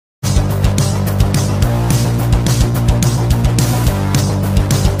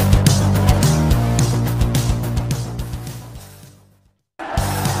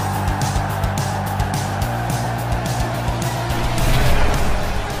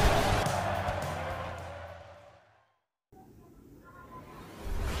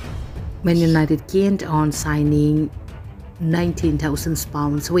Man United keen on signing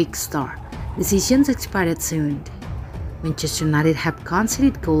 £19,000 a week star. Decisions expired soon. Manchester United have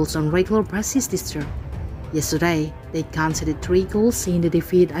conceded goals on regular basis this term. Yesterday, they conceded 3 goals in the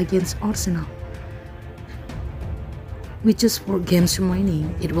defeat against Arsenal. With just 4 games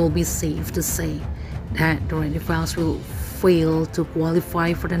remaining, it will be safe to say that the Red Devils will fail to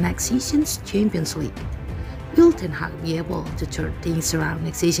qualify for the next season's Champions League. Will Ten Hag be able to turn things around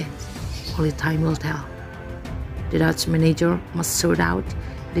next season? Only time will tell. The Dutch manager must sort out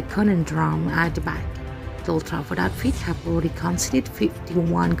the conundrum at the back. The Old Trafford outfit have already conceded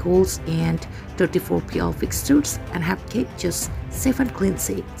 51 goals and 34 PL fixtures and have kept just 7 clean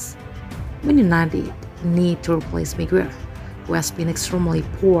sheets. Man United need to replace Maguire, who has been extremely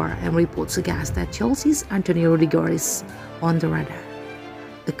poor, and reports suggest that Chelsea's Rudiger is on the radar.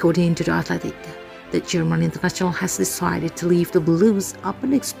 According to The Athletic, the German international has decided to leave the Blues upon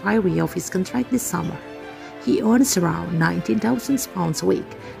the expiry of his contract this summer. He earns around £19,000 a week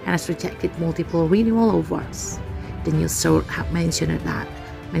and has rejected multiple renewal offers. The news source have mentioned that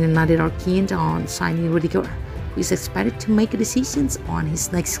Man United are keen on signing Rudiger, who is expected to make decisions on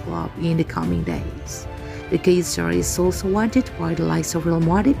his next club in the coming days. The geezer is also wanted by the likes of Real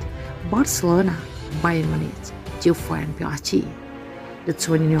Madrid, Barcelona, Bayern Munich, Juve and PSG. The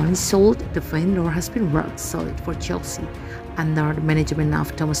 29-year-old defender has been rock solid for Chelsea under the management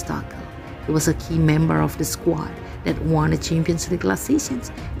of Thomas Tuchel. He was a key member of the squad that won the Champions League last season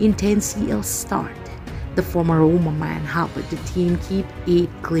in 10 CL start. The former Roma man helped the team keep 8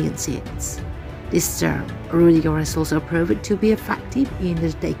 clean sheets. This term, Rudiger has also proved to be effective in the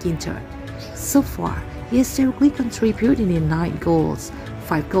attacking third. So far, he has directly contributed in 9 goals,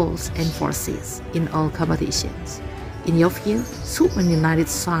 5 goals and 4 assists in all competitions. In your view, should Man United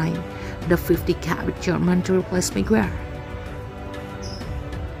sign the 50-cap German to replace Maguire?